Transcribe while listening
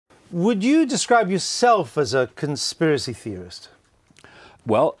Would you describe yourself as a conspiracy theorist?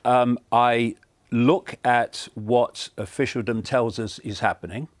 Well, I look at what officialdom tells us is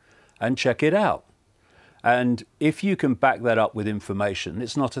happening and check it out. And if you can back that up with information,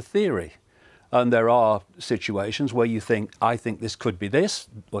 it's not a theory. And there are situations where you think, I think this could be this,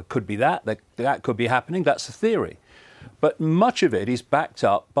 or it could be that could be happening. That's a theory. But much of it is backed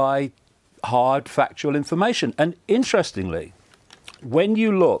up by hard factual information. And interestingly, when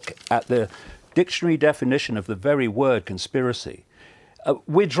you look at the dictionary definition of the very word conspiracy,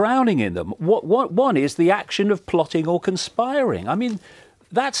 we're drowning in them. One is the action of plotting or conspiring. I mean,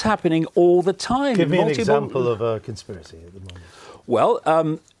 that's happening all the time. Give me an example of a conspiracy at the moment.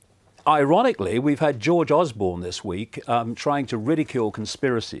 Well, ironically, we've had George Osborne this week trying to ridicule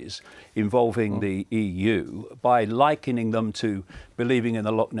conspiracies involving the EU by likening them to believing in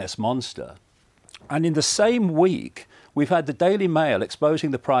the Loch Ness Monster. And in the same week, we've had the Daily Mail exposing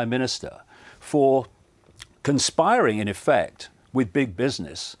the Prime Minister for conspiring, in effect, with big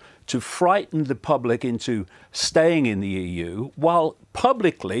business to frighten the public into staying in the EU, while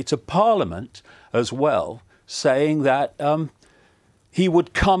publicly to Parliament as well, saying that he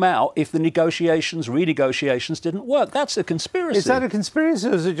would come out if the renegotiations didn't work. That's a conspiracy. Is that a conspiracy,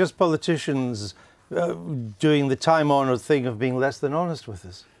 or is it just politicians doing the time-honoured thing of being less than honest with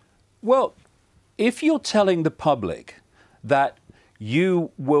us? Well, if you're telling the public that you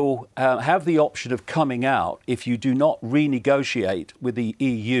will have the option of coming out if you do not renegotiate with the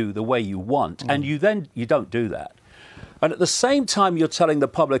EU the way you want, and you don't do that. And at the same time you're telling the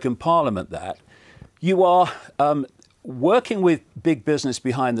public and Parliament that, you are working with big business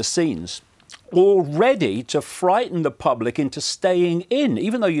behind the scenes already to frighten the public into staying in,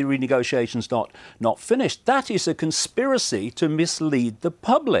 even though your renegotiation's not finished. That is a conspiracy to mislead the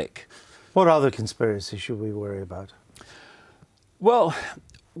public. What other conspiracies should we worry about? Well,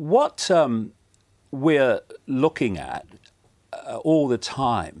 what we're looking at all the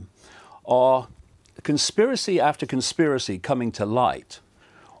time are conspiracy after conspiracy coming to light,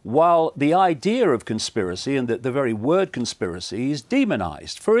 while the idea of conspiracy and the very word conspiracy is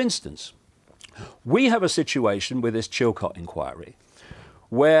demonized. For instance, we have a situation with this Chilcot inquiry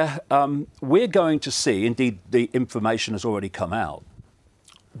where we're going to see, indeed the information has already come out,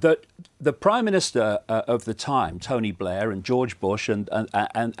 that the Prime Minister of the time, Tony Blair and George Bush and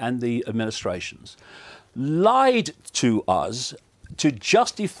the administrations, lied to us to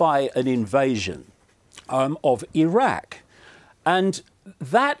justify an invasion of Iraq. And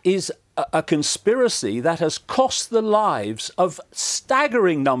that is a conspiracy that has cost the lives of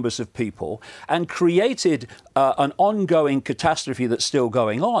staggering numbers of people and created an ongoing catastrophe that's still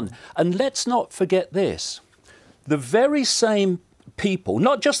going on. And let's not forget this. The very same people,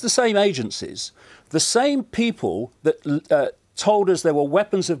 not just the same agencies, the same people that told us there were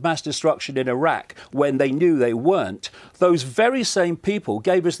weapons of mass destruction in Iraq when they knew they weren't, those very same people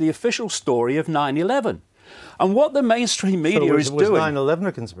gave us the official story of 9/11. And what the mainstream media is doing... Was 9/11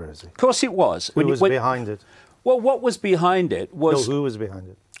 a conspiracy? Of course it was. Who was behind it? Well, what was behind it was... No, who was behind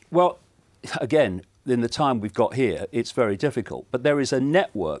it? Well, again, in the time we've got here, it's very difficult. But there is a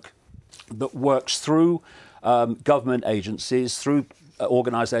network that works through government agencies, through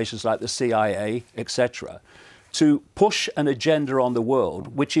organisations like the CIA, etc., to push an agenda on the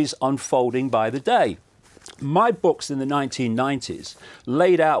world which is unfolding by the day. My books in the 1990s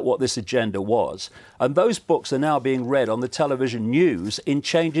laid out what this agenda was, and those books are now being read on the television news in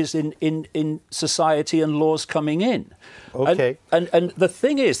changes in society and laws coming in. Okay. And the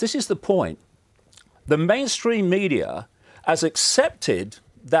thing is, this is the point, the mainstream media has accepted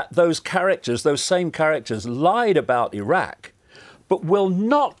that those same characters lied about Iraq, but will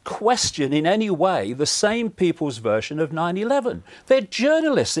not question in any way the same people's version of 9/11. They're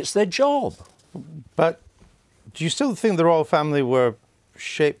journalists, it's their job. But do you still think the royal family were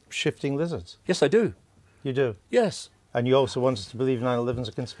shape-shifting lizards? Yes, I do. You do? Yes. And you also want us to believe 9/11 is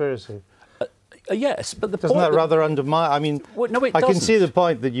a conspiracy? Yes, but the doesn't point that rather undermine... I mean, well, no, it I doesn't. can see the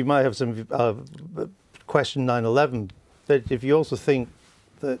point that you might have some question 9/11, but if you also think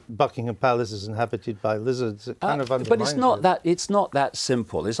that Buckingham Palace is inhabited by lizards, it kind of undermines but it's not that. It's not that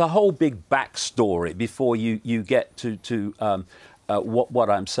simple. There's a whole big backstory before you get to what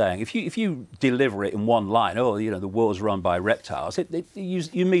I'm saying. If you deliver it in one line, oh, you know, the world's run by reptiles,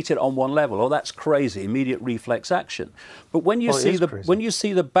 you meet it on one level. Oh, that's crazy. Immediate reflex action. But when you see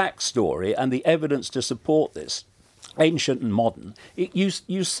the backstory and the evidence to support this, ancient and modern, you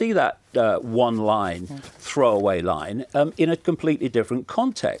see that one line, throwaway line, in a completely different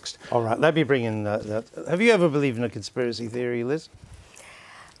context. All right, let me bring in that. Have you ever believed in a conspiracy theory, Liz?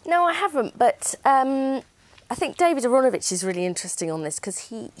 No, I haven't, but I think David Aronovich is really interesting on this, because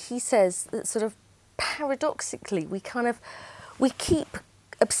he says that sort of paradoxically we keep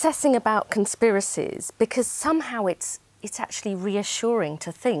obsessing about conspiracies because somehow it's actually reassuring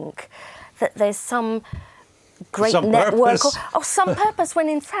to think that there's some great network or some purpose, when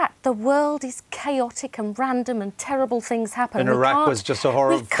in fact the world is chaotic and random and terrible things happen. And Iraq was just a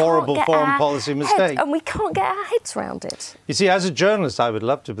horrible foreign policy mistake. And we can't get our heads around it. You see, as a journalist, I would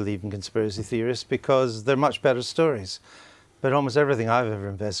love to believe in conspiracy theorists because they're much better stories. But almost everything I've ever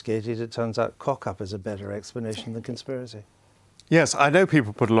investigated, it turns out cock-up is a better explanation than conspiracy. Yes, I know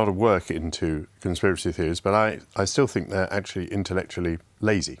people put a lot of work into conspiracy theories, but I still think they're actually intellectually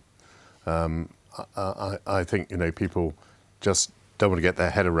lazy. I think, people just don't want to get their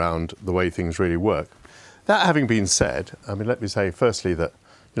head around the way things really work. That having been said, let me say firstly that,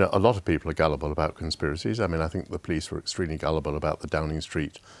 a lot of people are gullible about conspiracies. I think the police were extremely gullible about the Downing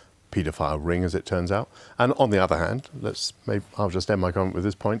Street paedophile ring, as it turns out. And on the other hand, I'll just end my comment with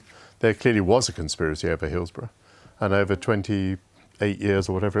this point. There clearly was a conspiracy over Hillsborough. And over 28 years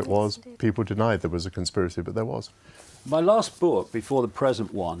or whatever it was, people denied there was a conspiracy, but there was. My last book, before the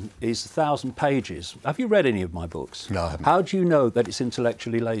present one, is 1,000 pages. Have you read any of my books? No, I haven't. How do you know that it's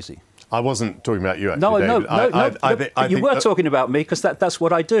intellectually lazy? I wasn't talking about you, actually, David. No, you were talking about me, because that's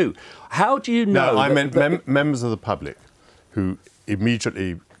what I do. How do you know... No, I meant members of the public who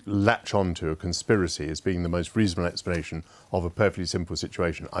immediately latch on to a conspiracy as being the most reasonable explanation of a perfectly simple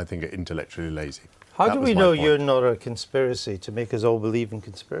situation, I think are intellectually lazy. How do we know you're not a conspiracy to make us all believe in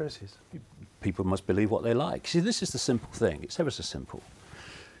conspiracies? People must believe what they like. See, this is the simple thing. It's ever so simple.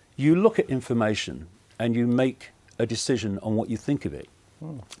 You look at information and you make a decision on what you think of it.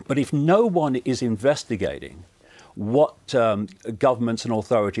 But if no one is investigating what governments and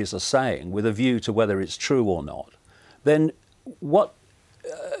authorities are saying with a view to whether it's true or not, then what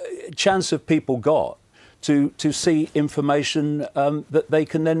chance have people got to see information that they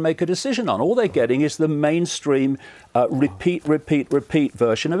can then make a decision on? All they're getting is the mainstream repeat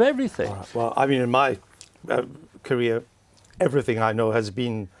version of everything. Well, in my career, everything I know has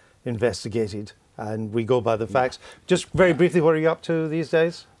been investigated, and we go by the facts. Just very briefly, what are you up to these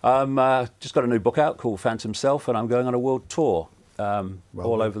days? Just got a new book out called Phantom Self, and I'm going on a world tour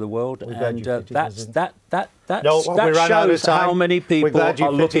all over the world, and that shows how many people are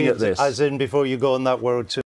looking at this. As in, before you go on that world tour.